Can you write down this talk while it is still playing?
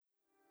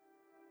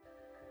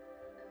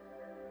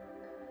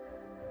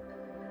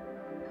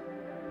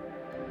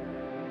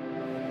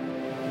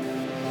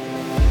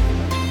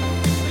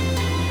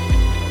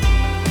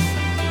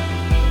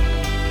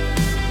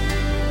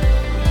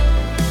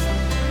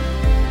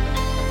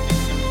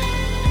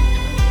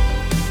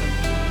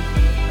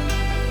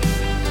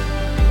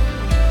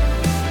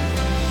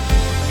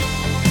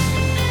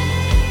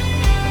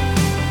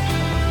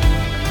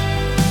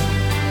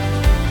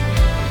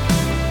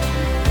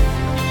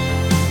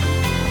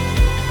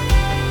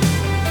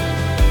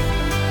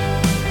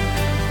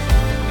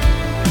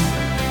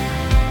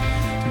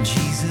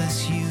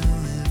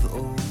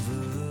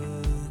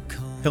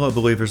Hello,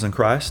 believers in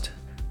Christ.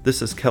 This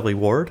is Kelly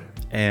Ward,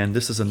 and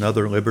this is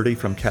another Liberty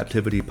from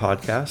Captivity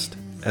podcast,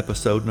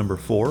 episode number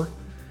 4.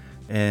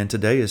 And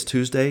today is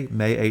Tuesday,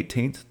 May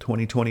 18th,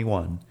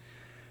 2021.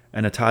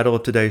 And the title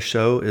of today's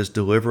show is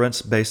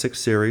Deliverance Basic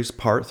Series,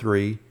 Part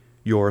 3,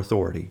 Your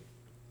Authority.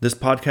 This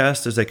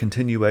podcast is a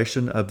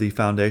continuation of the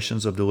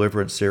Foundations of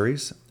Deliverance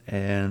series,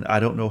 and I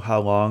don't know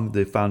how long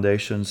the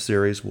Foundations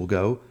series will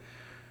go,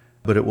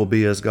 but it will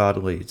be as God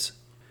leads.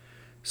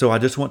 So I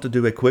just want to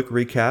do a quick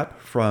recap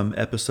from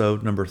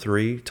episode number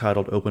 3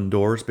 titled Open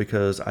Doors,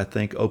 because I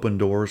think open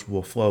doors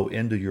will flow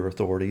into your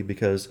authority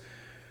because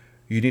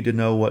you need to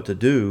know what to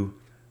do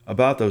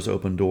about those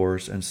open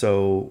doors. And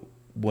so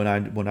when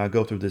I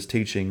go through this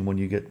teaching,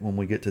 when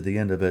we get to the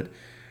end of it,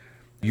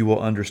 you will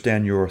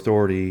understand your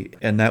authority,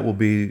 and that will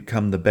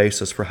become the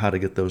basis for how to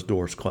get those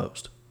doors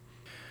closed.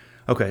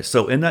 Okay,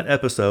 so in that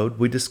episode,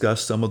 we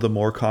discussed some of the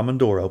more common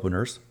door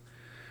openers.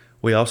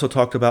 We also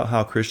talked about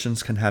how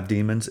Christians can have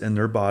demons in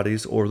their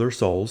bodies or their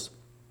souls.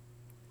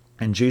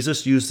 And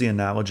Jesus used the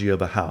analogy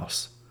of a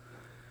house.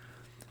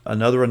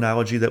 Another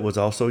analogy that was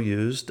also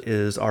used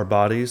is our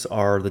bodies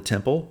are the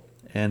temple,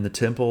 and the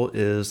temple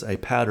is a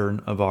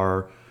pattern of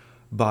our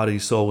body,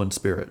 soul, and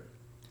spirit.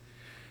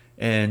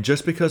 And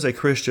just because a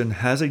Christian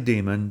has a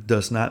demon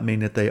does not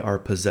mean that they are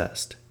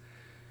possessed.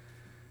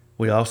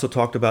 We also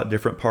talked about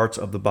different parts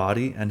of the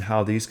body and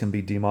how these can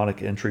be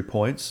demonic entry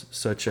points,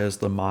 such as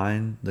the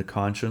mind, the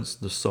conscience,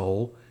 the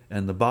soul,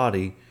 and the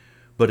body.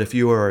 But if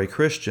you are a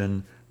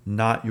Christian,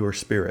 not your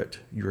spirit.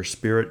 Your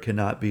spirit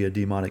cannot be a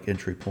demonic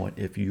entry point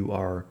if you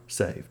are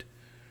saved.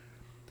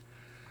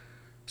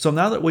 So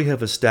now that we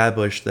have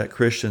established that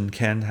Christians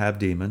can have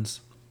demons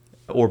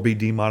or be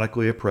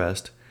demonically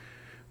oppressed,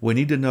 we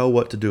need to know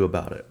what to do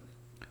about it.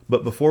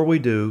 But before we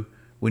do,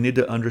 we need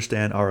to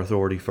understand our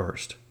authority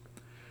first.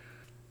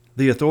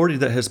 The authority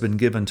that has been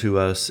given to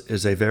us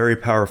is a very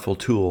powerful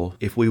tool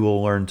if we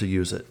will learn to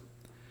use it.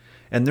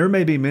 And there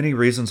may be many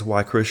reasons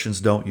why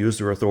Christians don't use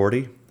their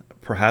authority.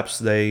 Perhaps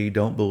they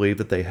don't believe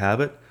that they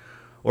have it,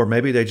 or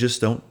maybe they just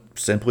don't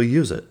simply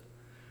use it.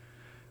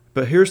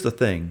 But here's the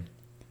thing.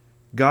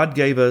 God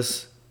gave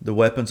us the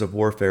weapons of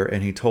warfare,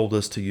 and He told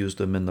us to use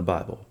them in the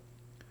Bible.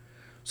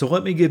 So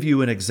let me give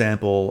you an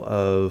example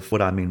of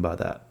what I mean by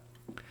that.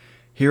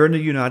 Here in the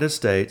United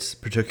States,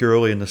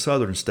 particularly in the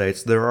southern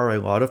states, there are a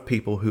lot of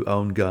people who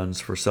own guns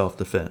for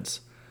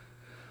self-defense.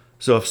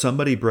 So if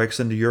somebody breaks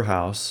into your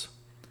house,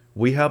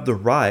 we have the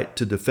right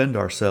to defend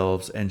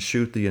ourselves and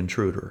shoot the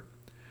intruder.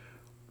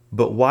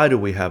 But why do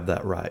we have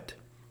that right?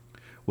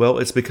 Well,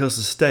 it's because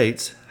the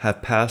states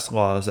have passed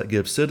laws that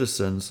give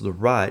citizens the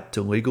right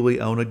to legally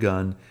own a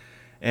gun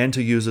and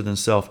to use it in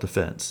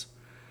self-defense.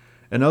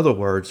 In other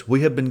words,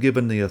 we have been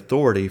given the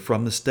authority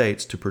from the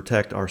states to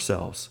protect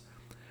ourselves.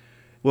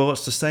 Well,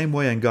 it's the same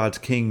way in God's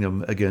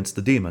kingdom against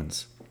the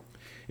demons.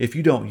 If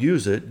you don't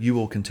use it, you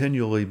will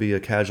continually be a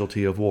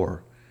casualty of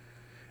war.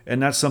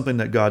 And that's something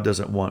that God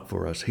doesn't want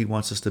for us. He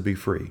wants us to be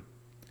free.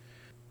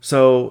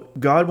 So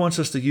God wants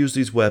us to use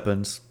these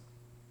weapons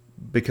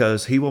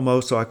because He will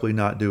most likely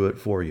not do it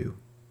for you.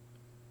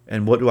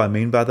 And what do I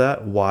mean by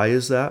that? Why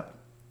is that?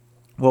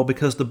 Well,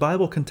 because the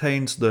Bible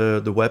contains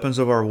the weapons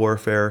of our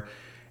warfare,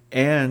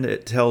 and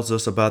it tells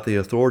us about the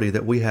authority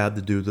that we have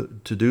to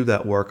do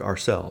that work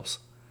ourselves.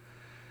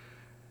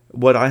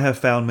 What I have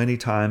found many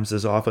times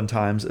is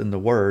oftentimes in the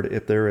Word,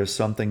 if there is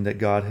something that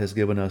God has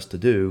given us to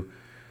do,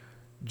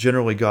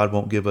 generally God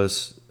won't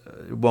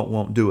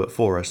do it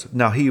for us.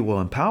 Now He will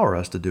empower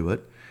us to do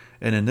it,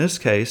 and in this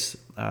case,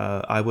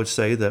 I would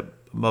say that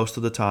most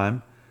of the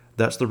time,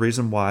 that's the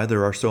reason why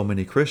there are so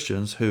many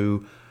Christians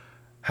who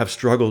have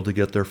struggled to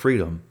get their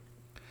freedom.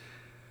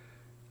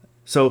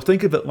 So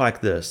think of it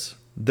like this: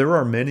 there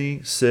are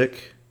many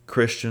sick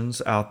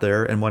Christians out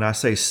there, and when I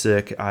say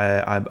sick,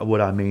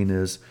 what I mean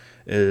is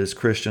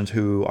Christians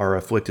who are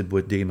afflicted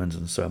with demons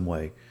in some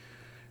way.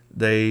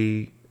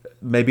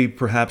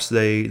 Perhaps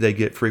they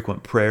get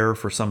frequent prayer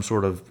for some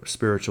sort of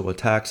spiritual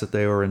attacks that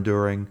they are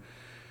enduring.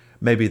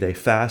 Maybe they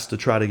fast to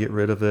try to get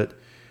rid of it.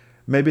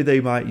 Maybe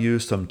they might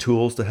use some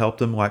tools to help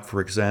them, like,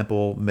 for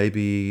example,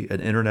 maybe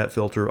an internet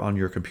filter on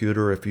your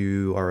computer if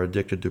you are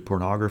addicted to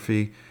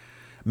pornography.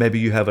 Maybe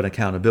you have an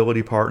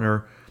accountability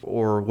partner,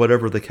 or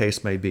whatever the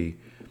case may be.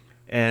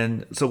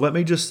 And so let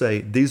me just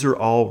say, these are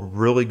all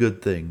really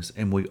good things,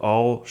 and we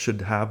all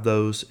should have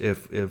those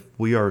if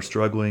we are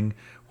struggling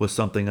with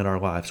something in our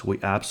lives. We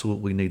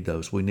absolutely need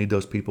those. We need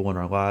those people in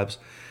our lives.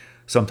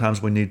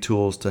 Sometimes we need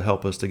tools to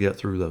help us to get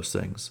through those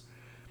things.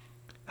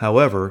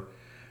 However,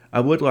 I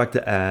would like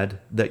to add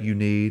that you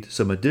need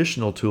some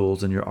additional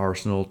tools in your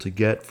arsenal to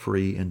get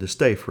free and to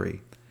stay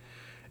free.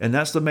 And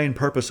that's the main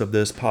purpose of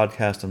this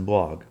podcast and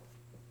blog.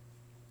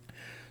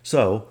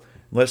 So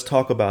let's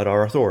talk about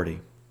our authority.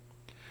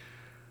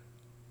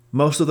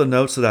 Most of the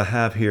notes that I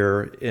have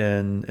here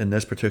in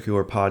this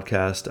particular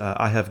podcast,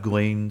 I have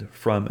gleaned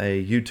from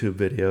a YouTube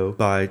video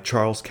by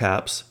Charles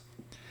Capps.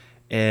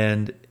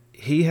 And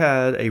he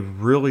had a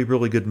really,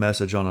 really good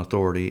message on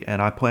authority.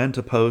 And I plan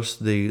to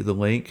post the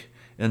link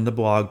in the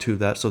blog to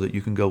that so that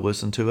you can go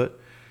listen to it.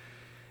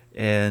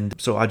 And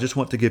so I just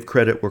want to give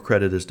credit where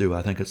credit is due.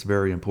 I think it's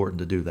very important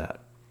to do that.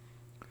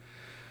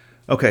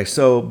 Okay,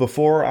 so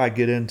before I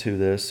get into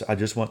this, I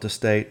just want to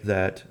state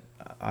that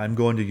I'm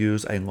going to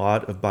use a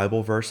lot of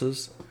Bible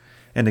verses.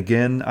 And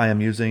again, I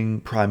am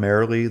using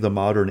primarily the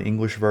Modern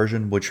English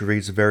Version, which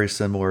reads very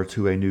similar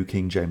to a New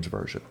King James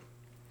Version.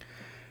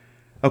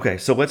 Okay,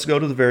 so let's go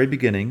to the very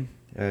beginning,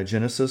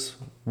 Genesis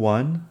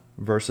 1,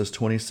 verses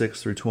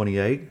 26 through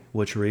 28,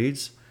 which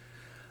reads,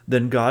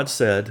 "Then God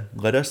said,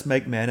 'Let us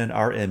make man in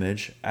our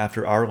image,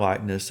 after our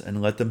likeness,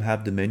 and let them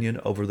have dominion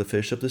over the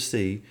fish of the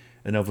sea,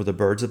 and over the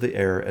birds of the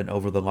air, and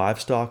over the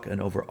livestock,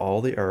 and over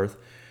all the earth,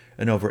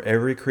 and over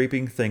every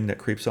creeping thing that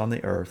creeps on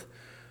the earth.'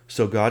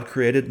 So God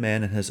created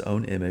man in his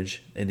own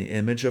image. In the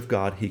image of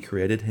God he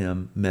created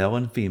him, male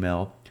and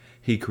female,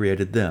 he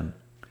created them.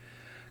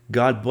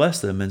 God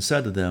blessed them and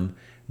said to them,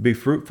 'Be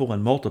fruitful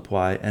and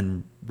multiply,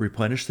 and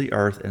replenish the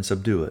earth and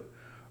subdue it.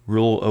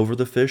 Rule over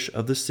the fish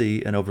of the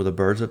sea, and over the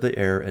birds of the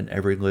air, and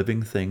every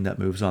living thing that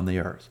moves on the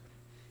earth.'"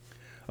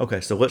 Okay,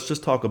 so let's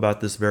just talk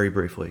about this very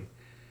briefly.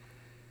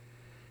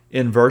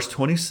 In verse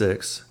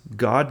 26,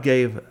 God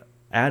gave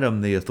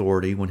Adam the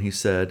authority when he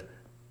said,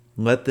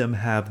 "Let them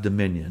have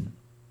dominion."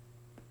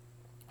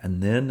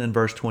 And then in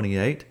verse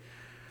 28,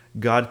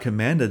 God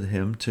commanded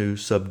him to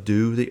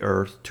subdue the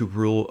earth, to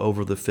rule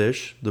over the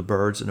fish, the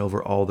birds, and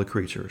over all the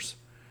creatures.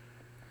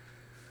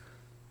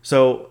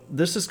 So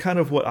this is kind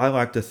of what I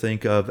like to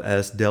think of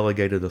as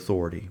delegated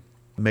authority.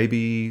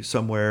 Maybe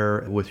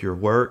somewhere with your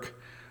work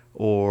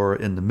or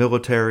in the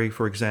military,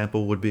 for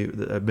example,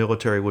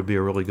 military would be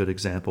a really good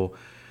example.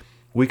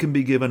 We can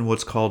be given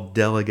what's called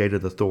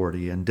delegated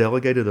authority. And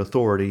delegated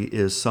authority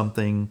is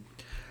authority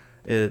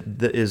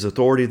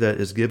that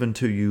is given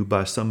to you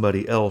by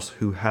somebody else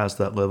who has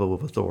that level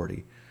of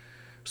authority.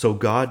 So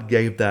God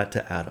gave that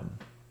to Adam.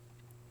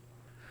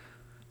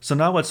 So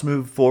now let's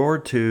move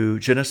forward to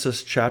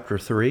Genesis chapter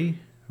 3,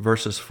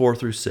 verses 4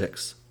 through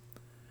 6.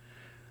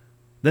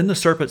 "Then the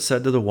serpent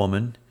said to the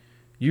woman,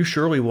 'You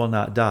surely will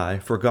not die,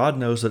 for God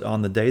knows that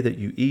on the day that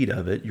you eat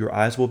of it, your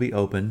eyes will be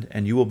opened,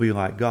 and you will be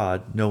like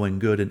God, knowing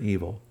good and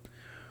evil.'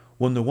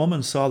 When the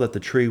woman saw that the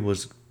tree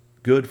was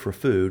good for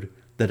food,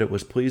 that it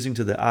was pleasing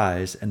to the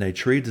eyes, and a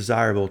tree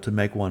desirable to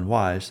make one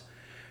wise,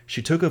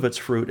 she took of its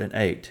fruit and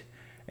ate.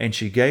 And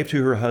she gave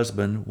to her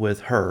husband with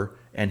her,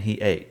 and he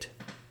ate."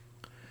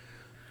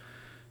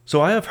 So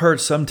I have heard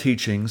some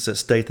teachings that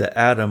state that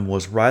Adam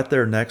was right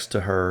there next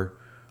to her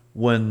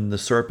when the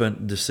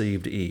serpent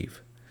deceived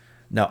Eve.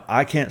 Now,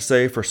 I can't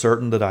say for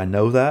certain that I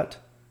know that.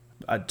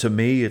 To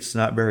me, it's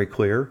not very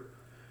clear.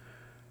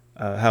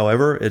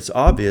 However, it's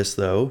obvious,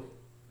 though,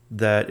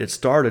 that it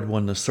started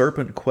when the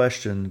serpent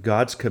questioned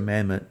God's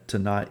commandment to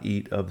not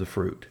eat of the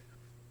fruit.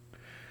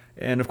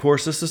 And of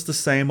course, this is the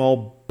same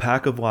old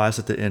pack of lies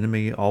that the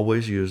enemy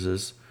always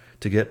uses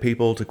to get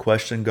people to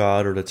question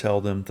God or to tell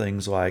them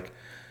things like,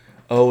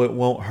 "Oh, it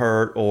won't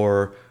hurt,"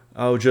 or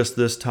 "Oh, just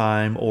this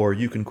time," or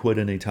 "You can quit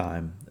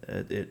anytime."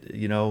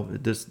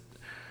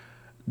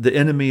 The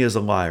enemy is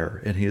a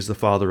liar, and he is the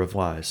father of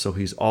lies. So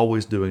he's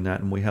always doing that,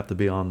 and we have to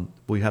be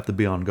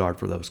on guard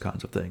for those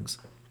kinds of things.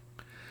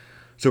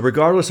 So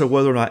regardless of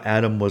whether or not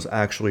Adam was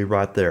actually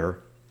right there,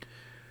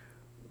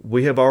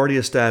 we have already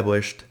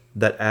established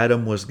that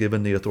Adam was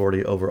given the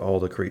authority over all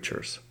the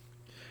creatures.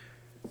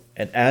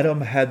 And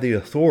Adam had the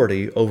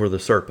authority over the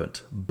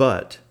serpent,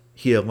 but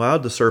he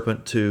allowed the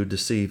serpent to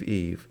deceive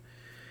Eve.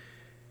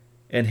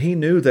 And he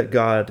knew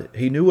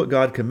what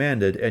God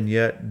commanded, and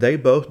yet they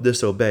both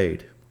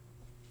disobeyed.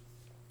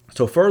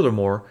 So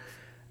furthermore,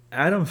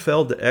 Adam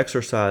failed to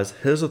exercise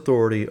his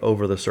authority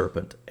over the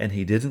serpent, and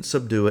he didn't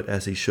subdue it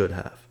as he should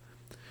have.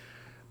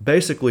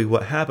 Basically,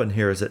 what happened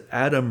here is that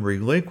Adam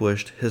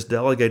relinquished his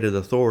delegated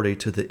authority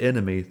to the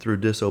enemy through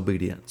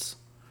disobedience.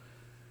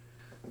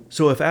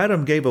 So if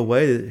Adam gave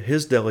away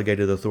his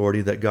delegated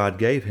authority that God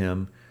gave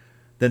him,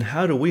 then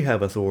how do we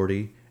have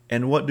authority,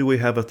 and what do we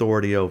have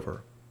authority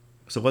over?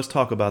 So let's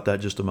talk about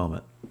that just a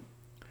moment.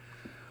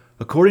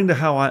 According to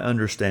how I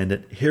understand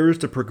it, here is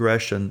the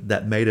progression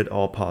that made it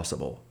all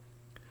possible.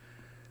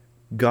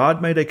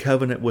 God made a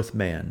covenant with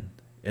man.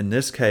 In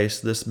this case,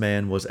 this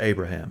man was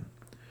Abraham.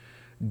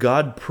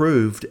 God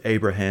proved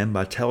Abraham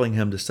by telling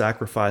him to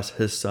sacrifice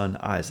his son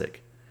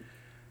Isaac.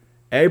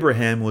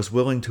 Abraham was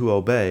willing to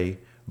obey,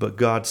 but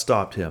God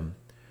stopped him.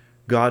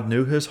 God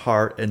knew his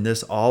heart, and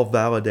this all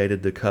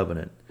validated the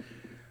covenant.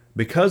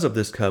 Because of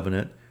this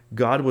covenant,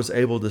 God was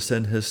able to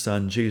send his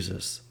son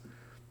Jesus.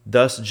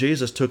 Thus,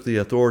 Jesus took the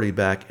authority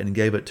back and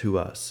gave it to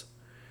us.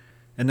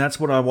 And that's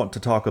what I want to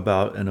talk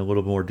about in a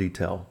little more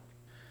detail.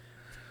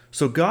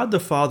 So God the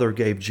Father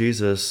gave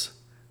Jesus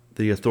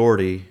the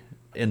authority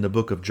in the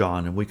book of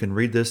John, and we can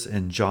read this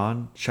in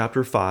John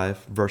chapter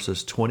 5,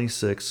 verses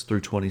 26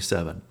 through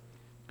 27.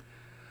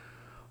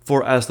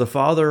 "For as the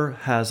Father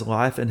has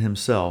life in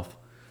himself,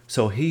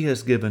 so he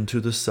has given to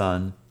the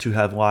Son to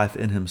have life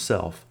in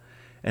himself,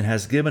 and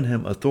has given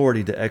him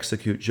authority to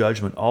execute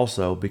judgment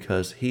also,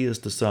 because he is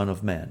the Son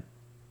of Man."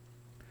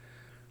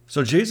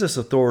 So Jesus'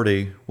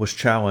 authority was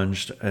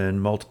challenged on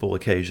multiple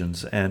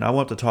occasions, and I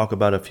want to talk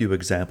about a few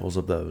examples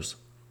of those.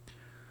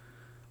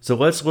 So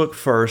let's look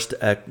first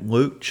at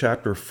Luke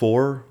chapter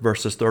 4,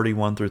 verses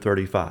 31 through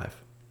 35.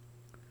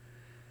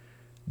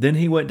 Then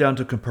he went down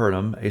to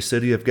Capernaum, a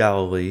city of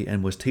Galilee,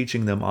 and was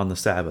teaching them on the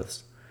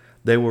Sabbaths.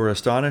 They were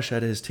astonished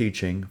at his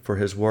teaching, for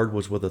his word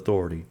was with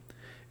authority.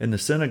 In the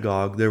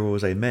synagogue there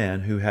was a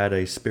man who had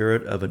a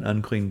spirit of an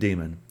unclean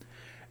demon.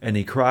 And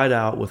he cried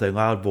out with a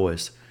loud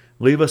voice,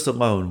 "Leave us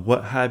alone!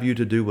 What have you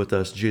to do with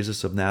us,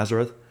 Jesus of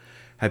Nazareth?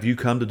 Have you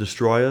come to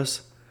destroy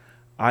us?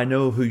 I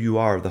know who you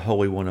are, the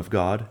Holy One of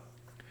God."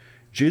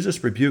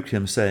 Jesus rebuked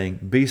him, saying,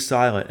 "Be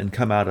silent and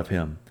come out of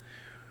him."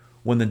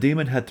 When the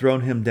demon had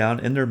thrown him down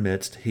in their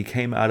midst, he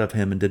came out of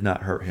him and did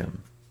not hurt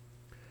him.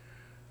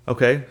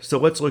 Okay, so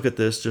let's look at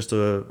this just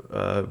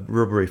real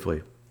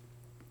briefly.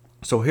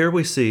 So here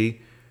we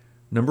see,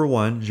 number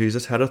one,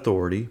 Jesus had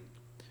authority.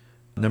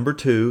 Number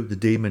two, the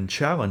demon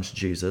challenged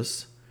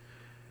Jesus.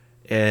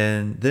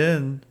 And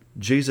then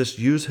Jesus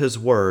used his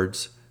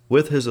words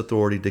with his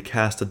authority to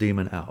cast the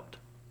demon out.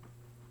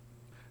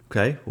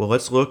 Okay, well,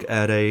 let's look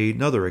at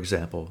another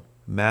example.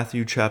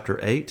 Matthew chapter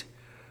 8,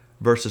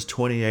 verses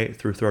 28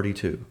 through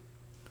 32.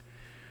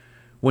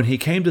 When he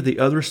came to the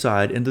other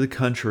side into the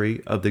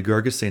country of the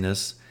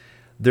Gergesenes,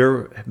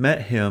 there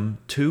met him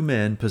 2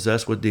 men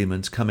possessed with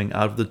demons coming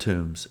out of the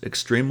tombs,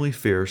 extremely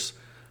fierce,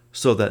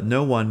 so that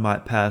no one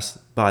might pass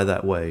by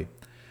that way.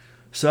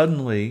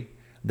 Suddenly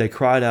they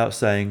cried out,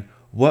 saying,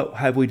 "What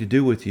have we to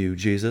do with you,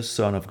 Jesus,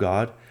 Son of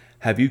God?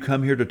 Have you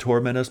come here to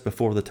torment us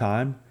before the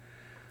time?"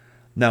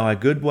 Now a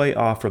good way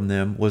off from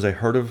them was a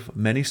herd of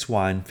many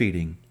swine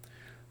feeding.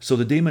 So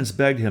the demons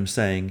begged him,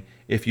 saying,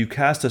 "If you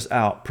cast us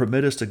out,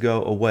 permit us to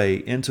go away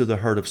into the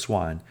herd of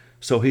swine."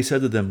 So he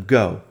said to them,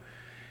 "Go."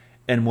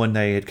 And when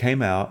they had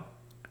came out,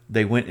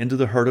 they went into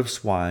the herd of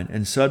swine,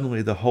 and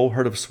suddenly the whole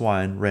herd of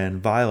swine ran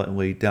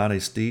violently down a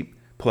steep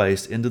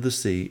place into the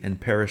sea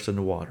and perished in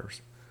the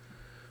waters.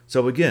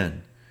 So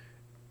again,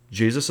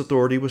 Jesus'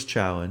 authority was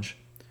challenged,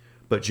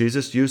 but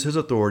Jesus used his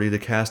authority to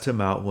cast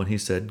him out when he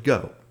said,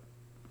 "Go."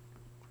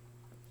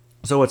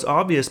 So it's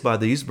obvious by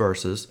these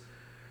verses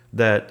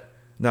that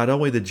not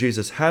only did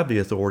Jesus have the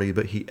authority,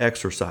 but he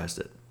exercised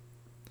it.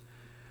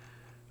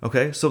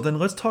 Okay, so then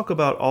let's talk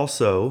about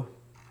also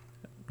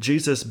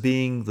Jesus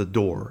being the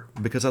door,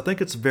 because I think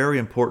it's very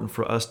important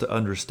for us to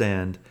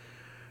understand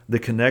the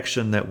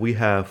connection that we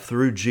have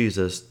through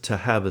Jesus to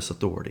have this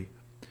authority.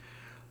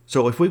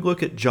 So if we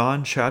look at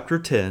John chapter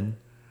 10,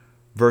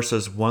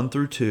 verses 1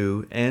 through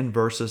 2 and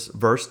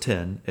verse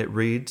 10, it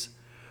reads,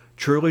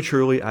 "Truly,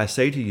 truly, I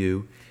say to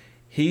you,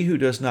 he who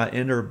does not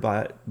enter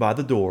by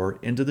the door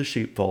into the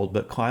sheepfold,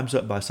 but climbs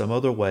up by some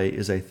other way,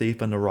 is a thief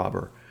and a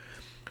robber.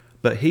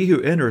 But he who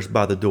enters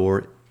by the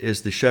door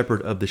is the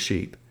shepherd of the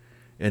sheep."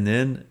 And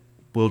then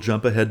we'll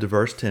jump ahead to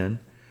verse 10.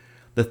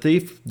 "The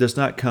thief does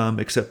not come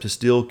except to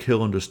steal,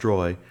 kill, and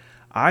destroy.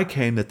 I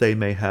came that they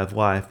may have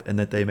life, and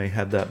that they may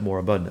have that more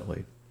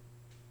abundantly."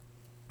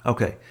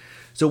 Okay,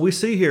 so we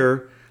see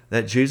here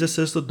that Jesus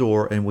is the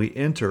door, and we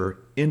enter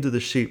into the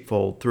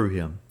sheepfold through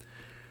him.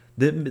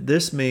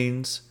 This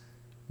means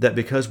that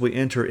because we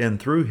enter in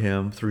through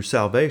him, through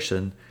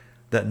salvation,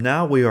 that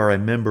now we are a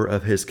member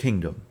of his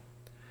kingdom.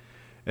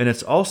 And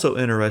it's also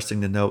interesting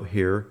to note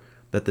here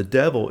that the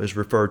devil is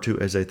referred to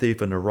as a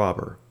thief and a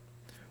robber,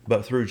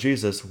 but through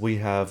Jesus we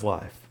have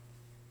life.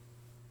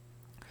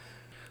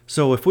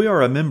 So if we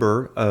are a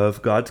member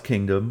of God's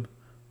kingdom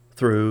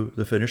through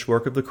the finished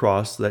work of the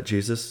cross that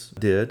Jesus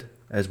did,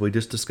 as we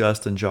just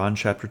discussed in John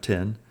chapter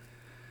 10,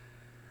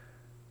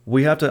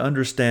 we have to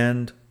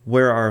understand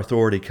where our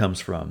authority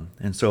comes from.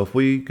 And so if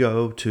we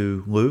go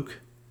to Luke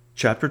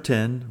chapter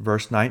 10,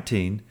 verse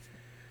 19,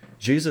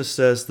 Jesus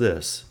says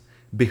this,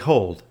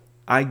 "Behold,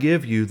 I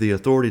give you the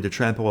authority to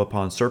trample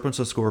upon serpents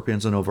and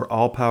scorpions and over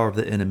all power of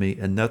the enemy,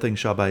 and nothing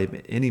shall by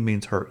any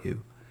means hurt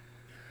you."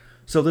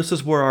 So this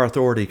is where our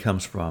authority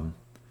comes from.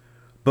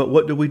 But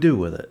what do we do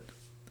with it?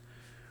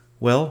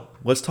 Well,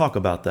 let's talk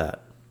about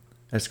that.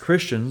 As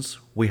Christians,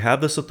 we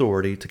have this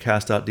authority to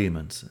cast out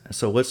demons.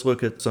 So let's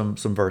look at some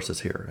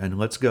verses here. And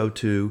let's go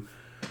to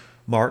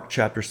Mark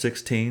chapter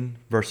 16,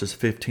 verses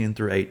 15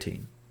 through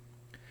 18.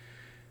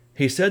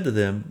 "He said to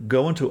them,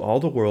 'Go into all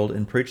the world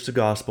and preach the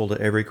gospel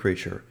to every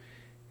creature.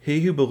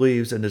 He who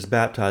believes and is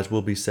baptized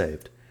will be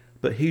saved,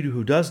 but he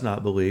who does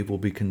not believe will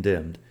be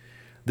condemned.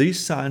 These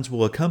signs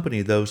will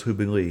accompany those who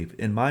believe.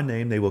 In my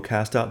name they will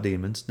cast out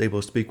demons. They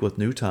will speak with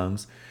new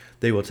tongues.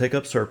 They will take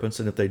up serpents,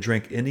 and if they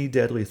drink any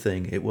deadly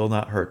thing, it will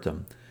not hurt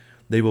them.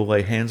 They will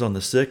lay hands on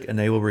the sick, and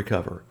they will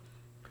recover.'"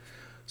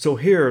 So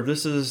here,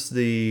 this is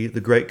the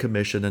Great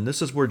Commission, and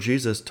this is where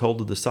Jesus told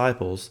the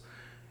disciples,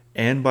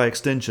 and by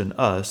extension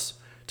us,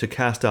 to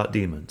cast out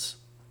demons.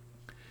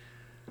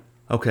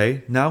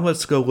 Okay, now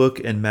let's go look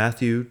in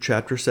Matthew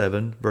chapter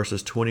 7,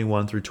 verses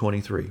 21 through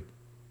 23.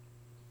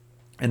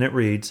 And it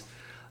reads,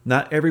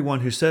 "Not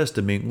everyone who says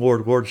to me,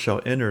 'Lord, Lord,'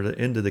 shall enter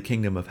into the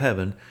kingdom of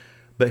heaven,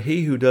 but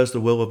he who does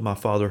the will of my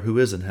Father who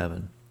is in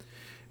heaven.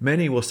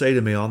 Many will say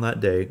to me on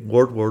that day,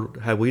 'Lord, Lord,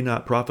 have we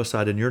not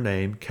prophesied in your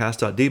name,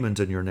 cast out demons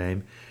in your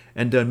name,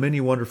 and done many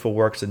wonderful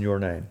works in your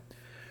name?'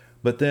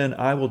 But then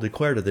I will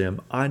declare to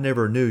them, I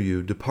never knew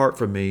you. Depart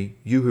from me,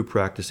 you who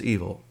practice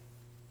evil.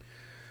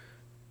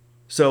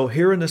 So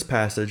here in this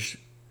passage,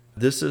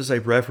 this is a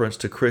reference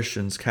to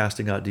Christians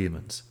casting out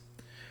demons.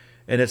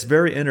 And it's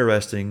very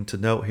interesting to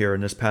note here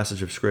in this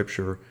passage of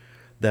Scripture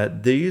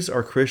that these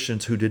are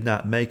Christians who did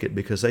not make it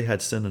because they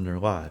had sin in their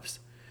lives.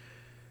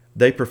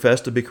 They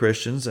professed to be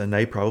Christians, and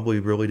they probably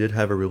really did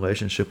have a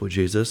relationship with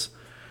Jesus.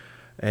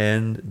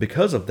 And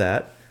because of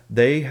that,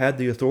 they had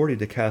the authority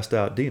to cast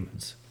out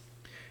demons.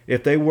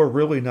 If they were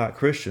really not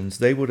Christians,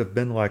 they would have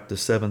been like the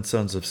 7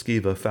 sons of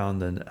Sceva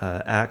found in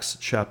Acts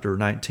chapter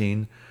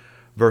 19,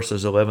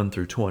 verses 11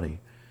 through 20.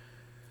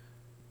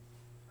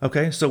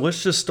 Okay, so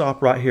let's just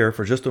stop right here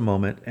for just a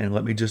moment, and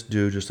let me just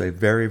do just a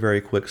very,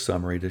 very quick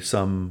summary to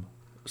sum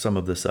some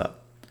of this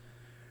up.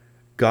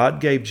 God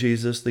gave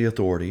Jesus the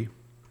authority.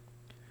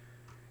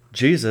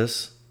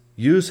 Jesus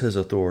used his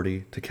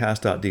authority to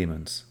cast out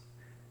demons.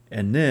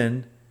 And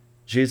then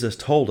Jesus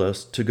told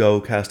us to go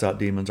cast out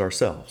demons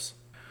ourselves.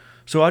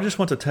 So I just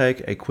want to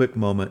take a quick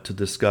moment to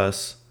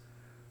discuss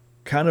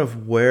kind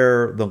of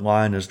where the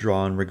line is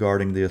drawn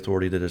regarding the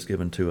authority that is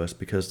given to us,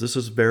 because this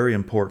is very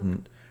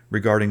important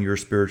regarding your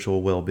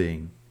spiritual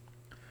well-being.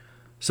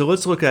 So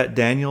let's look at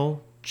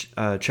Daniel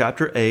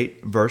chapter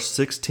 8, verse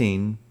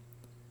 16,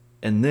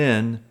 and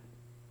then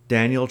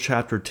Daniel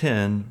chapter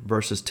 10,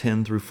 verses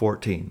 10 through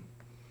 14.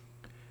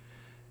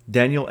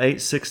 Daniel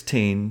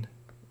 8:16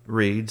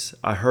 reads,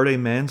 I heard a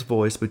man's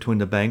voice between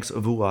the banks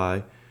of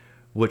Ulai,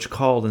 which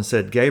called and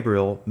said,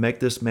 Gabriel, make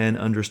this man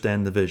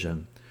understand the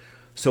vision.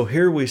 So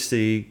here we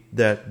see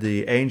that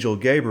the angel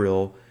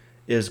Gabriel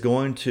is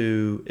going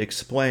to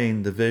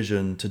explain the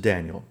vision to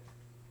Daniel.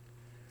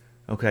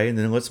 Okay, and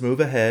then let's move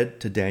ahead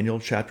to Daniel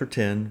chapter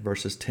 10,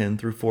 verses 10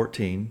 through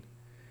 14,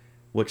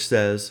 which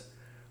says,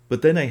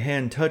 But then a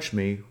hand touched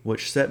me,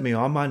 which set me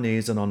on my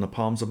knees and on the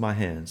palms of my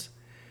hands.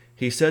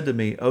 He said to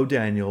me, O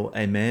Daniel,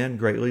 a man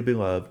greatly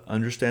beloved,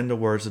 understand the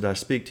words that I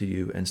speak to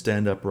you, and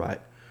stand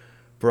upright.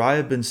 For I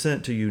have been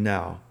sent to you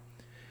now.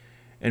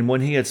 And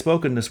when he had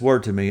spoken this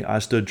word to me, I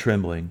stood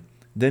trembling.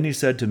 Then he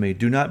said to me,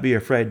 Do not be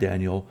afraid,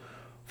 Daniel,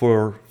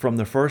 for from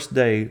the first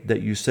day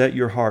that you set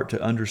your heart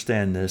to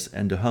understand this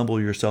and to humble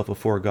yourself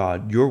before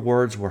God, your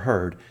words were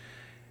heard,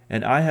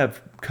 and I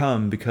have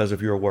come because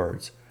of your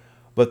words.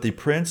 But the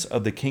prince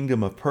of the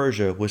kingdom of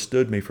Persia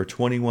withstood me for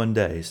 21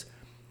 days.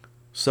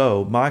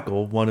 So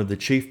Michael, one of the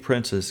chief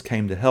princes,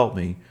 came to help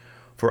me,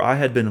 for I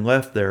had been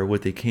left there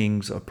with the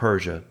kings of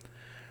Persia.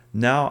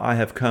 Now I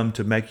have come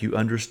to make you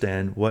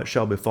understand what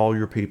shall befall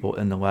your people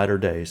in the latter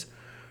days,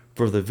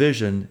 for the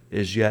vision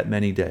is yet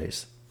many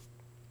days.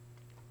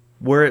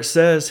 Where it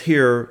says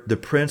here, the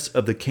prince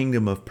of the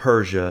kingdom of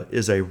Persia,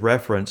 is a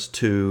reference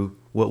to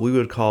what we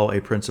would call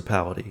a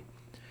principality.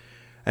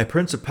 A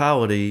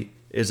principality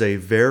is a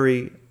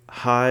very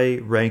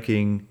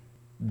high-ranking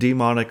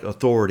demonic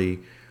authority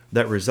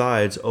that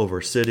resides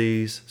over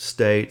cities,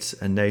 states,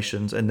 and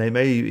nations, and they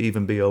may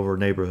even be over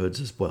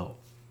neighborhoods as well.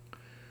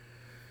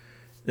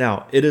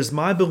 Now, it is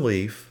my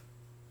belief,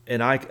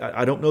 and I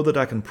don't know that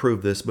I can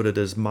prove this, but it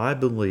is my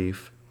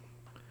belief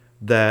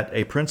that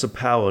a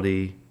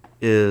principality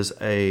is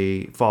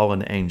a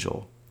fallen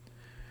angel.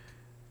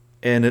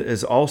 And it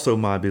is also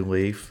my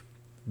belief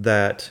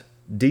that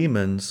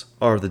demons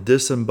are the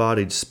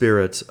disembodied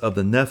spirits of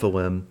the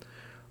Nephilim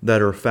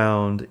that are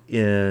found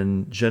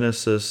in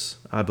Genesis,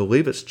 I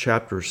believe it's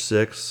chapter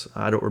 6.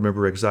 I don't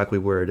remember exactly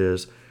where it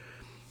is.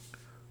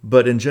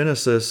 But in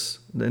Genesis,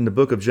 in the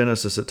book of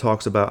Genesis, it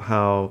talks about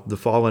how the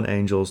fallen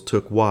angels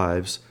took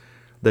wives,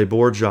 they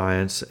bore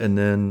giants, and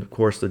then, of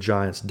course, the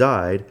giants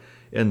died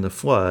in the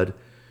flood.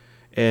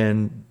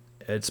 And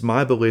it's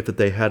my belief that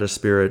they had a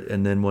spirit,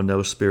 and then when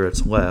those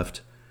spirits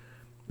left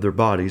their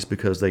bodies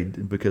because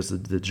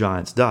the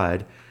giants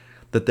died,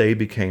 that they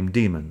became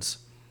demons.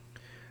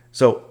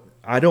 So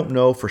I don't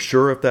know for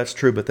sure if that's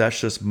true, but that's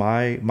just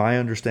my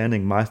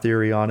understanding, my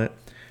theory on it.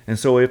 And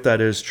so if that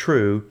is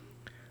true,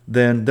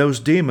 then those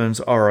demons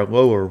are a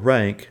lower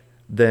rank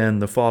than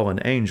the fallen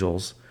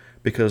angels,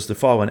 because the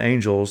fallen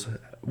angels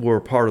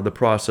were part of the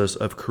process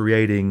of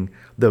creating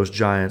those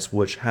giants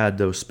which had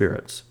those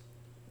spirits.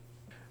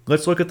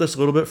 Let's look at this a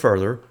little bit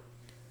further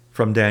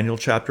from Daniel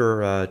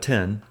chapter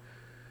 10.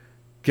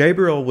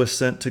 Gabriel was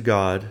sent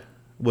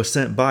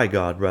by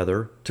God,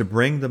 to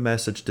bring the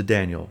message to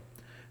Daniel.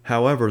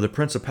 However, the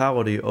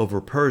principality over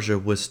Persia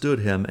withstood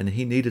him, and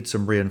he needed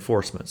some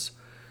reinforcements.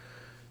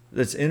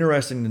 It's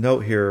interesting to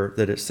note here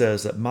that it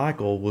says that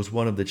Michael was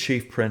one of the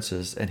chief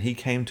princes, and he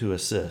came to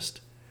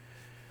assist.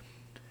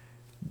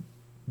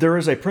 There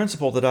is a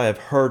principle that I have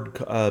heard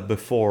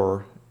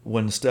before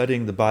when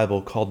studying the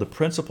Bible called the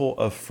principle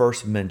of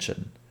first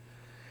mention.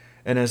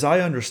 And as I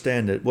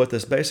understand it, what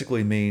this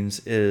basically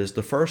means is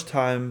the first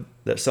time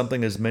that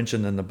something is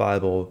mentioned in the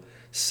Bible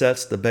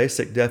sets the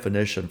basic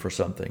definition for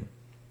something.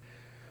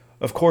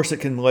 Of course, it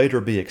can later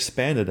be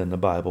expanded in the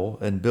Bible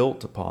and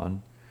built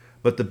upon,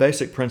 but the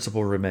basic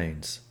principle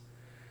remains.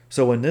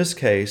 So in this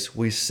case,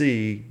 we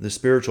see the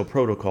spiritual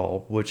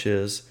protocol, which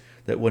is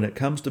that when it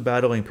comes to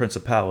battling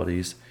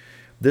principalities,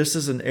 This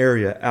is an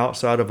area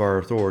outside of our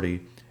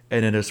authority,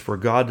 and it is for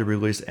God to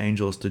release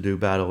angels to do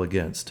battle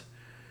against.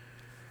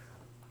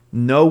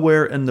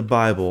 Nowhere in the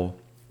Bible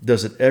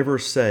does it ever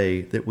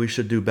say that we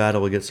should do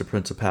battle against a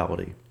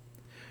principality.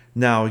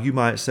 Now, you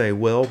might say,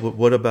 well, but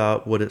what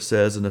about what it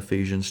says in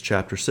Ephesians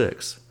chapter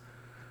 6?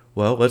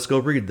 Well, let's go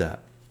read that.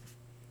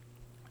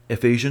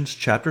 Ephesians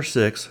chapter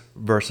 6,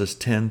 verses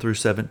 10 through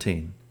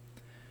 17.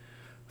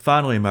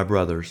 Finally, my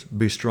brothers,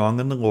 be strong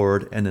in the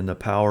Lord and in the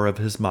power of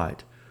his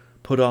might.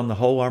 Put on the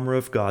whole armor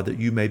of God that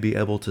you may be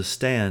able to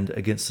stand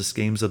against the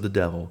schemes of the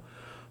devil.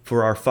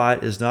 For our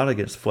fight is not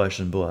against flesh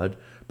and blood,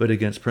 but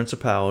against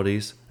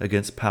principalities,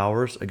 against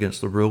powers,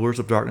 against the rulers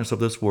of darkness of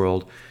this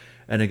world,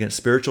 and against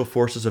spiritual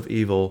forces of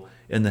evil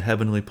in the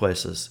heavenly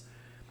places.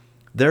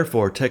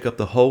 Therefore, take up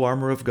the whole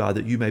armor of God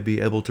that you may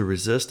be able to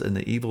resist in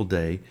the evil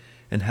day,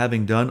 and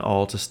having done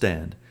all, to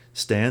stand.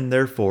 Stand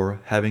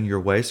therefore, having your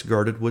waist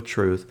girded with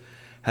truth,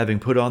 having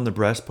put on the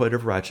breastplate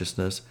of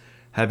righteousness,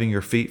 having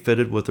your feet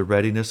fitted with the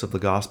readiness of the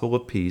gospel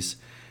of peace,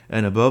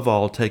 and above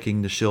all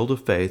taking the shield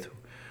of faith,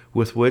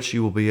 with which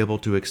you will be able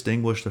to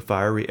extinguish the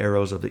fiery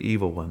arrows of the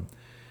evil one.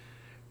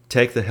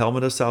 Take the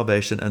helmet of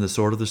salvation and the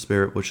sword of the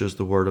Spirit, which is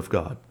the word of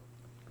God.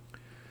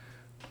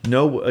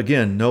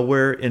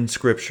 Nowhere in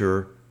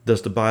Scripture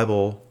does the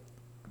Bible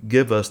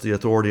give us the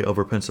authority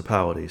over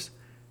principalities.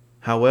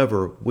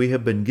 However, we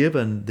have been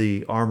given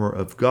the armor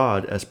of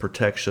God as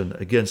protection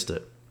against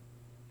it.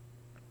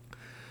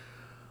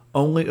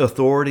 Only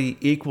authority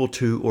equal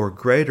to or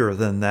greater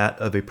than that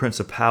of a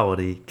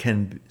principality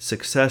can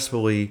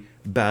successfully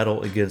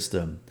battle against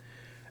them.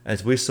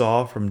 As we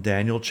saw from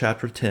Daniel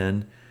chapter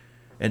 10,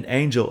 an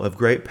angel of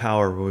great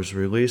power was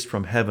released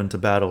from heaven to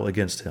battle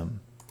against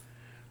him.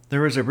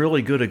 There is a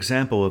really good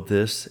example of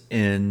this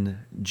in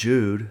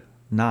Jude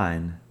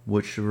 9,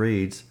 which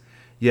reads,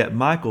 Yet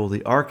Michael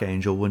the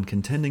archangel, when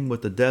contending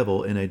with the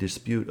devil in a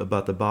dispute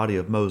about the body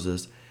of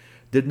Moses,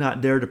 did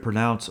not dare to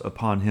pronounce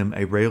upon him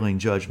a railing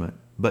judgment,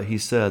 but he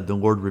said, The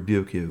Lord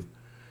rebuke you.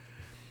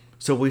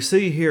 So we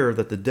see here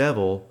that the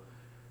devil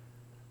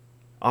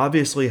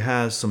obviously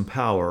has some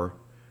power,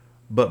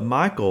 but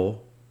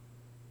Michael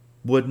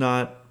did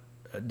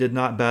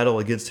not battle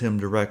against him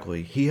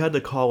directly. He had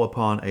to call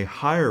upon a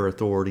higher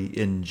authority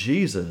in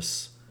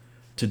Jesus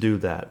to do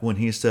that when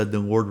he said, The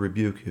Lord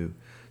rebuke you.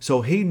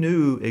 So he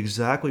knew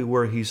exactly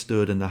where he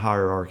stood in the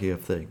hierarchy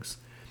of things.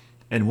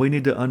 And we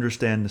need to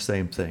understand the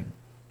same thing.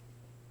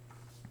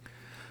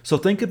 So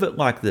think of it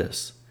like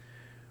this.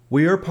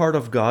 We are part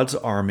of God's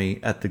army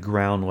at the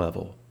ground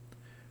level.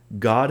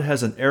 God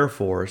has an air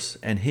force,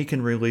 and he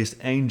can release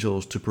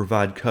angels to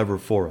provide cover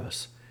for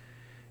us.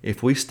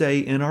 If we stay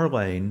in our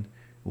lane,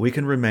 we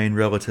can remain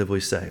relatively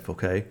safe,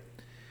 okay?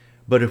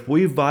 But if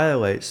we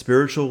violate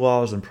spiritual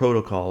laws and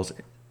protocols,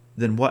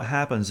 then what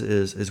happens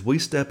is we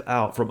step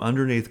out from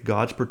underneath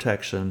God's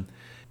protection,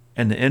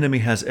 and the enemy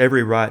has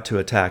every right to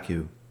attack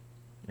you.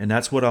 And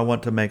that's what I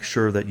want to make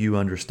sure that you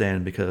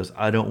understand, because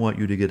I don't want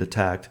you to get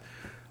attacked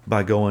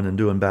by going and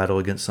doing battle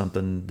against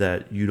something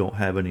that you don't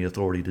have any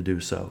authority to do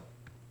so.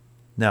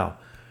 Now,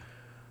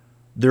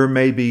 there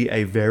may be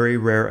a very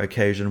rare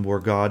occasion where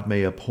God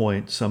may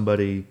appoint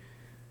somebody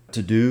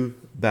to do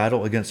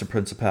battle against a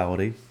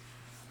principality.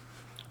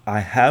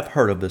 I have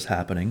heard of this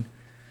happening.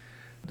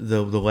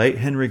 The late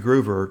Henry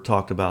Groover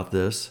talked about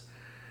this,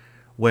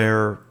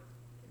 where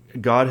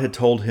God had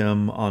told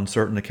him on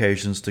certain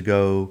occasions to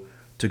go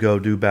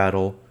do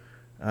battle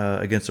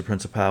against a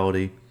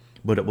principality,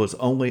 but it was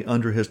only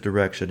under his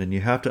direction. And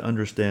you have to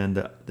understand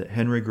that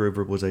Henry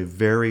Groover was a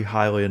very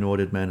highly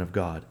anointed man of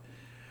God.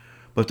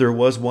 But there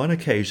was one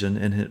occasion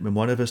in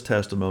one of his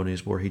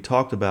testimonies where he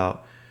talked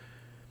about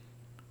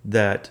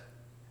that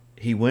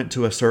he went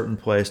to a certain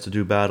place to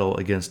do battle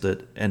against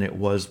it, and it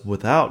was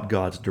without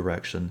God's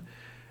direction,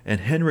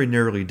 and Henry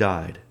nearly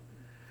died.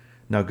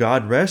 Now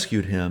God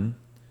rescued him,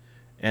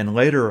 and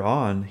later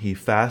on he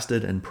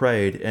fasted and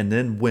prayed and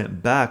then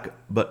went back,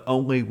 but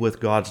only with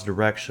God's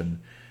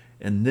direction,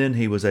 and then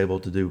he was able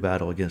to do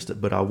battle against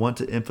it. But I want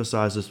to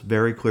emphasize this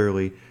very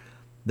clearly.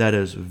 That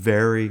is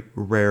very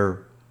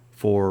rare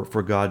for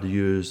God to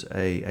use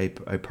a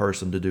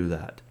person to do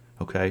that,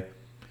 okay?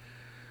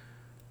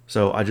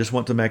 So I just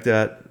want to make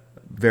that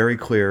very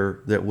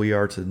clear, that we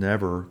are to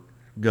never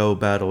go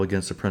battle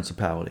against a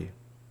principality.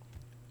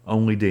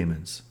 Only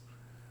demons.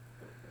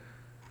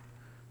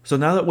 So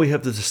now that we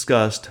have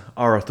discussed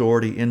our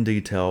authority in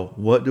detail,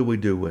 what do we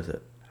do with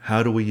it?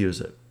 How do we use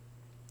it?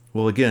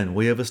 Well, again,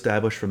 we have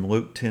established from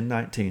Luke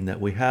 10:19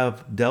 that we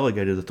have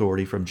delegated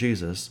authority from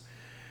Jesus,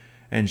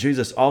 and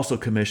Jesus also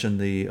commissioned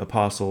the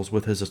apostles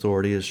with his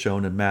authority, as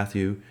shown in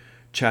Matthew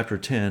chapter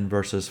 10,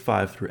 verses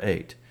 5 through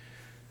 8.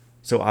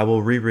 So I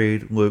will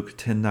reread Luke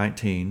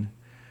 10:19.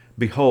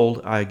 Behold,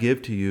 I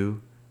give to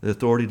you the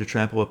authority to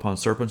trample upon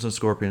serpents and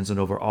scorpions and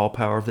over all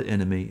power of the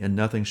enemy, and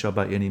nothing shall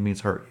by any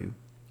means hurt you.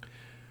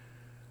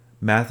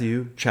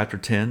 Matthew chapter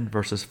 10,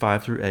 verses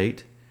 5 through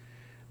 8.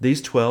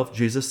 These 12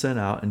 Jesus sent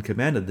out and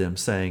commanded them,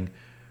 saying,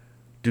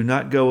 Do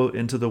not go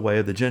into the way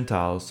of the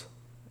Gentiles,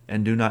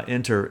 and do not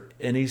enter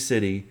any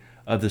city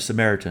of the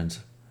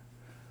Samaritans,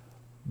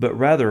 but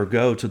rather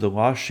go to the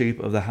lost sheep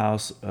of the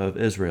house of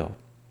Israel.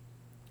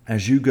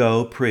 As you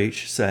go,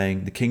 preach,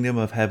 saying, the kingdom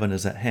of heaven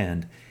is at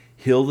hand.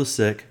 Heal the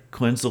sick,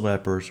 cleanse the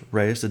lepers,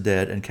 raise the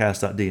dead, and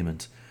cast out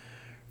demons.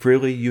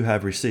 Freely you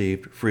have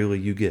received, freely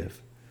you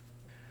give.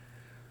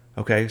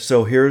 Okay,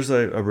 so here's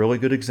a really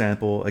good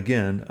example,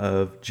 again,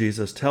 of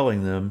Jesus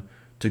telling them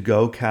to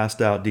go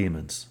cast out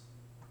demons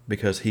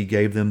because he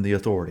gave them the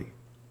authority.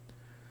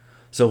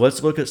 So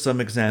let's look at some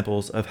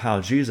examples of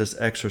how Jesus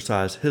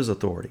exercised his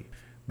authority,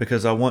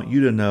 because I want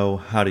you to know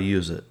how to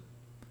use it.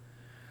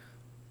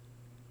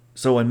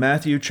 So in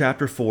Matthew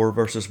chapter 4,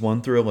 verses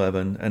 1 through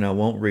 11, and I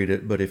won't read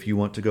it, but if you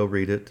want to go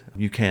read it,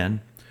 you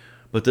can.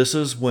 But this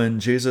is when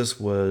Jesus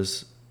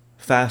was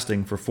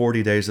fasting for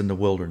 40 days in the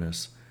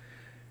wilderness.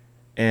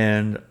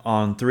 And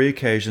on 3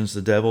 occasions,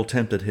 the devil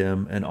tempted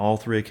him, and all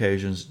 3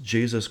 occasions,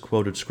 Jesus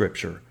quoted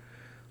Scripture.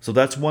 So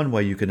that's one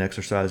way you can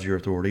exercise your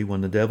authority.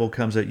 When the devil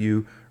comes at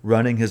you,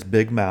 running his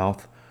big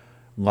mouth,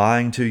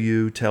 lying to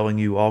you, telling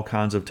you all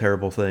kinds of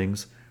terrible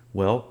things,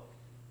 well,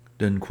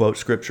 then quote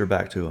Scripture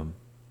back to him.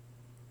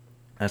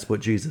 That's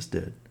what Jesus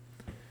did.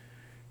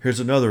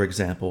 Here's another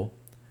example.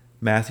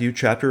 Matthew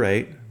chapter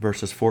 8,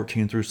 verses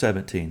 14 through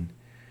 17.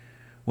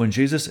 When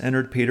Jesus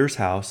entered Peter's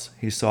house,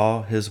 he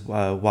saw his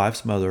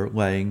wife's mother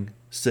laying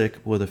sick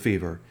with a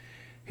fever.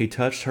 He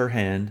touched her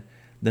hand,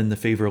 then the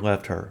fever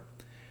left her,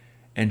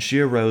 and she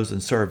arose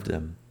and served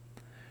them.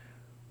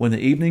 When the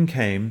evening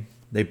came,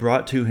 they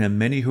brought to him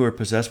many who were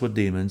possessed with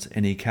demons,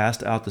 and he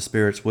cast out the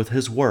spirits with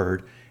his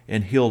word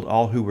and healed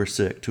all who were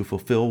sick, to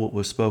fulfill what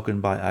was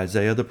spoken by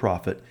Isaiah the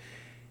prophet.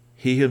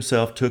 He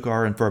himself took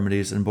our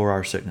infirmities and bore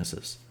our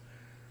sicknesses.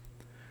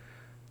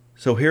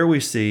 So here we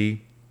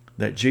see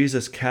that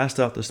Jesus cast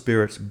out the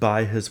spirits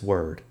by his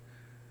word.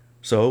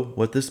 So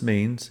what this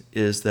means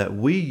is that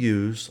we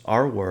use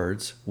our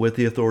words with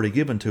the authority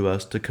given to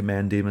us to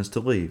command demons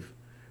to leave.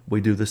 We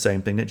do the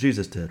same thing that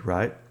Jesus did,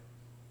 right?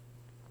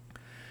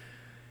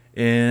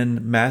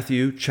 In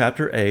Matthew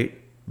chapter 8,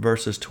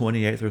 verses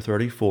 28 through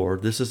 34,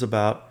 this is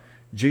about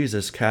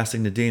Jesus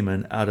casting the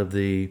demon out of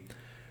the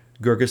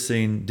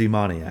Gergesene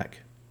demoniac.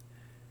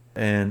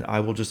 And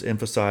I will just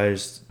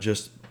emphasize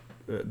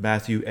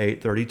Matthew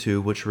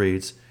 8:32, which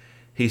reads,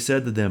 he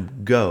said to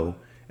them, go.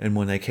 And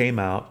when they came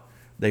out,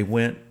 they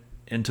went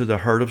into the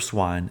herd of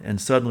swine, and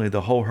suddenly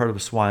the whole herd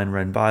of swine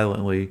ran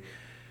violently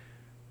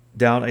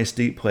down a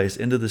steep place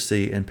into the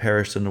sea and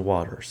perished in the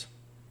waters.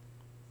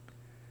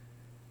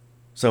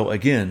 So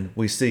again,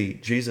 we see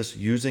Jesus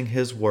using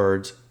his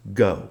words,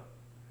 go.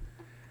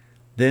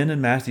 Then in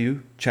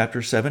Matthew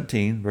chapter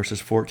 17,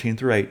 verses 14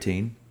 through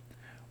 18,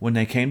 when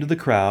they came to the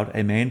crowd,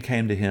 a man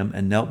came to him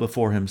and knelt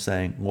before him,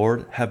 saying,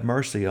 Lord, have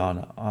mercy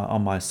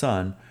on my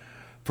son,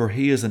 for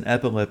he is an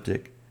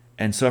epileptic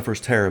and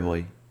suffers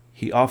terribly.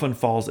 He often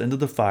falls into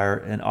the fire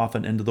and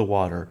often into the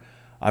water.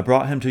 I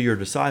brought him to your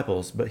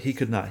disciples, but he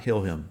could not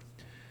heal him.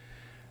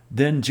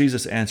 Then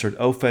Jesus answered,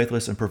 O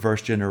faithless and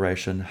perverse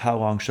generation, how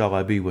long shall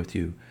I be with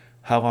you?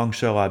 How long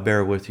shall I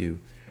bear with you?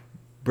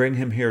 Bring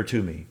him here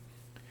to me.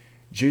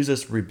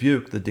 Jesus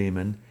rebuked the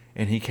demon,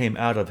 and he came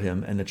out of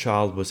him, and the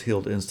child was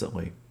healed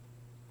instantly.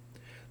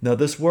 Now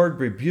this word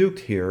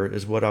rebuked here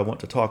is what I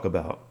want to talk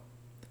about.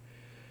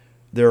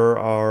 There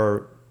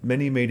are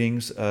many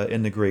meanings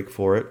in the Greek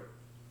for it.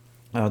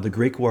 The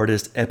Greek word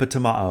is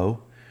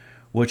epitimao,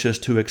 which is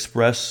to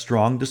express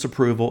strong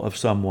disapproval of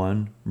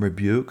someone,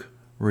 rebuke,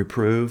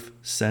 reprove,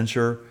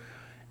 censure,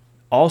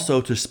 also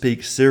to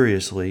speak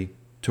seriously,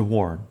 to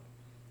warn.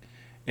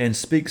 And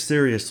speak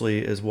seriously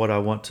is what I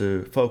want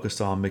to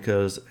focus on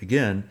because,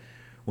 again,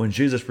 when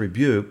Jesus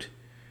rebuked,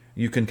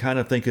 you can kind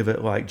of think of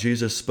it like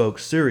Jesus spoke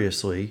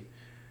seriously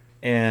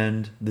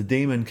and the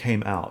demon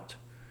came out.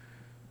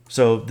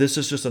 So this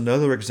is just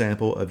another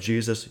example of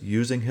Jesus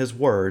using his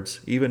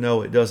words, even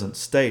though it doesn't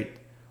state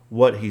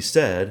what he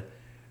said,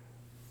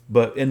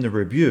 but in the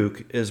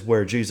rebuke is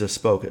where Jesus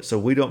spoke it. So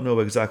we don't know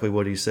exactly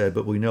what he said,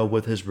 but we know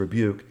with his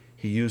rebuke,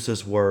 he used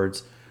his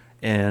words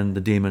and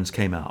the demons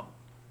came out.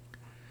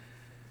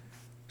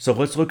 So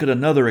let's look at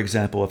another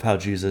example of how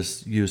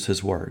Jesus used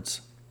his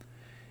words.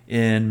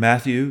 In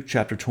Matthew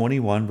chapter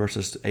 21,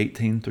 verses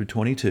 18 through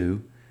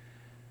 22,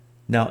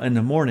 now in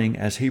the morning,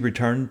 as he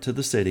returned to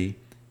the city,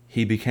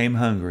 he became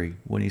hungry.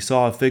 When he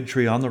saw a fig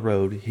tree on the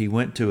road, he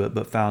went to it,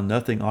 but found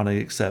nothing on it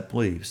except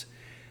leaves.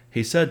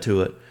 He said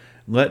to it,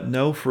 Let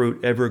no fruit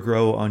ever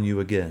grow on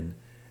you again.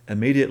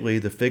 Immediately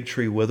the fig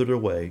tree withered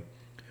away.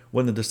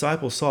 When the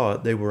disciples saw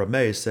it, they were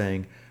amazed,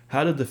 saying,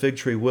 How did the fig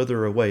tree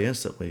wither away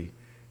instantly?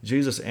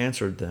 Jesus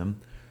answered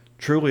them,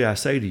 Truly I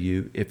say to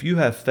you, if you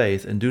have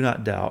faith and do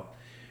not doubt,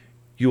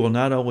 you will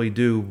not only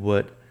do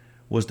what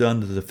was done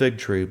to the fig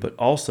tree, but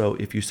also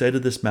if you say to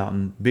this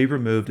mountain, Be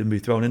removed and be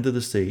thrown into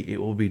the sea, it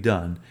will be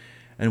done.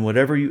 And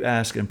whatever you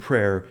ask in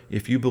prayer,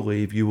 if you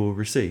believe, you will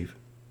receive.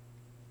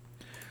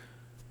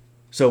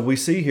 So we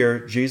see here,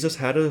 Jesus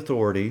had an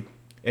authority,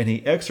 and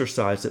he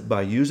exercised it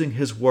by using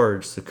his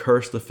words to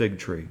curse the fig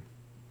tree.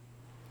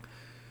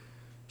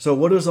 So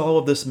what does all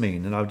of this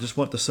mean? And I just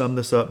want to sum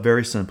this up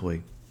very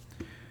simply.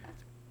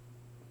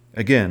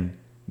 Again,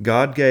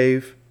 God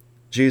gave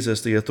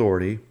Jesus the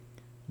authority.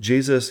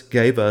 Jesus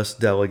gave us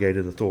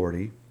delegated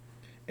authority,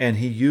 and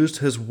he used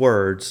his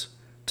words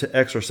to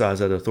exercise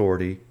that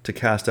authority to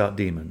cast out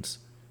demons.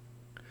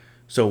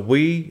 So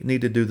we need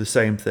to do the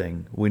same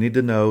thing. We need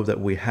to know that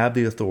we have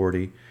the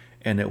authority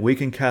and that we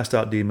can cast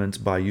out demons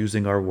by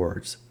using our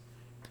words.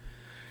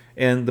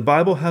 And the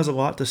Bible has a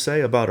lot to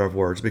say about our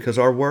words because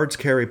our words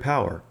carry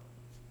power.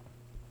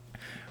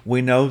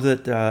 We know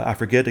that, I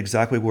forget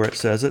exactly where it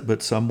says it,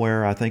 but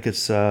somewhere, I think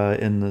it's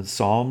in the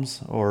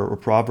Psalms or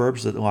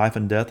Proverbs, that life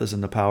and death is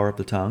in the power of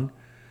the tongue.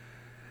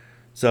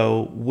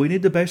 So we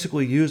need to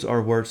basically use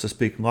our words to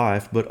speak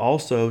life, but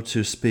also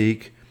to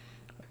speak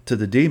to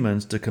the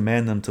demons to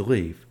command them to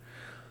leave.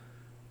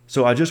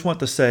 So I just want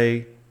to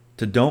say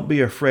to don't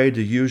be afraid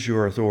to use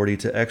your authority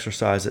to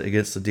exercise it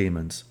against the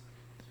demons.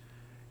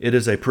 It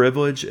is a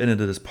privilege and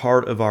it is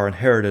part of our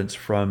inheritance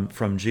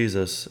from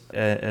Jesus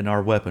and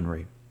our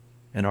weaponry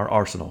and our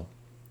arsenal.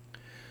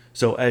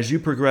 So as you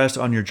progress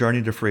on your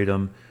journey to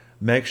freedom,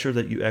 make sure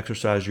that you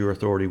exercise your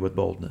authority with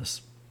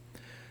boldness.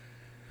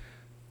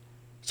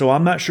 So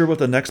I'm not sure what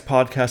the next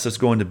podcast is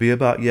going to be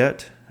about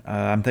yet.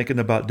 I'm thinking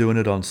about doing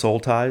it on soul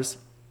ties.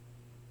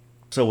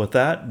 So with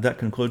that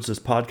concludes this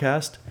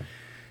podcast.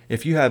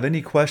 If you have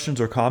any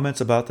questions or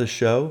comments about this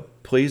show,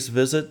 please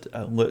visit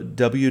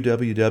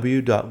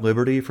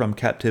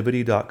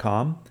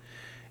www.libertyfromcaptivity.com,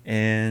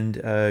 and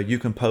you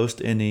can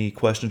post any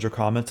questions or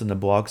comments in the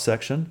blog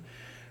section.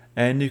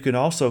 And you can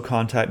also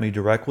contact me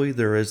directly.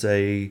 There is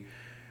a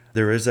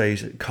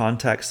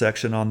contact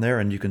section on there,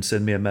 and you can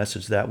send me a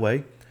message that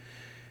way.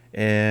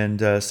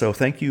 And so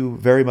thank you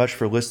very much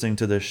for listening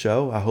to this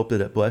show. I hope that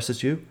it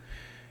blesses you,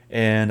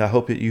 and I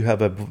hope that you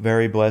have a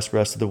very blessed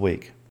rest of the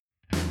week.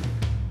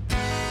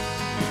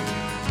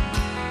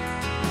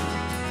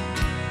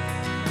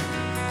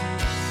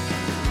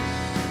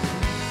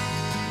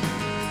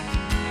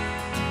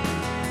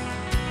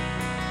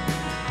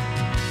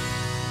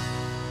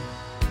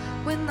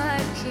 When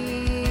life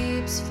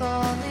keeps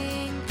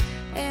falling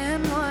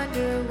and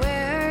wonder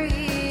where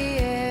he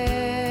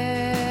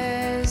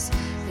is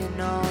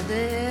in all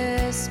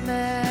this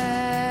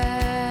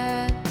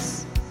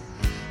mess,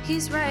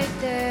 he's right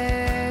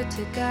there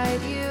to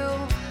guide you.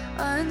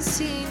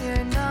 Unseen,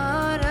 you're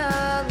not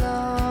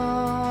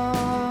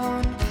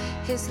alone.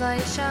 His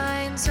light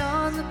shines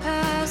on the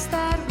past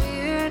that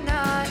we're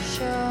not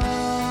shown.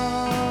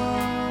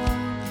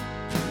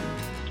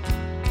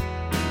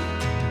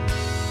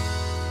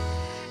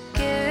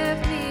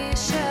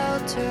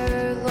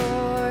 Shelter,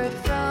 Lord,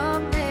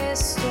 from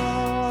this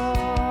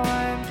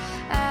storm.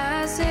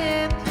 As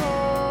it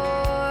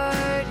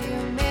poured, you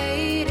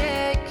made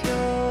it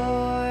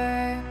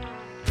cure.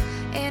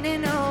 In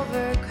an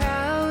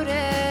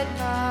overcrowded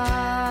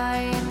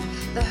mind,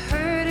 the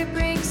hurt, it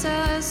brings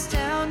us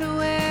down to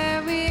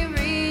where we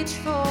reach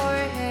for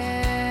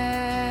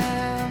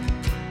him.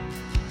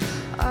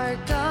 Our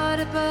God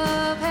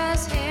above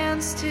has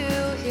hands to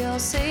heal,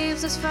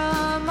 saves us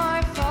from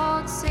our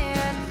faults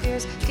and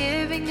fears,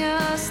 giving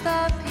us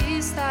the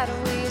peace that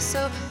we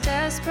so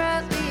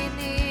desperately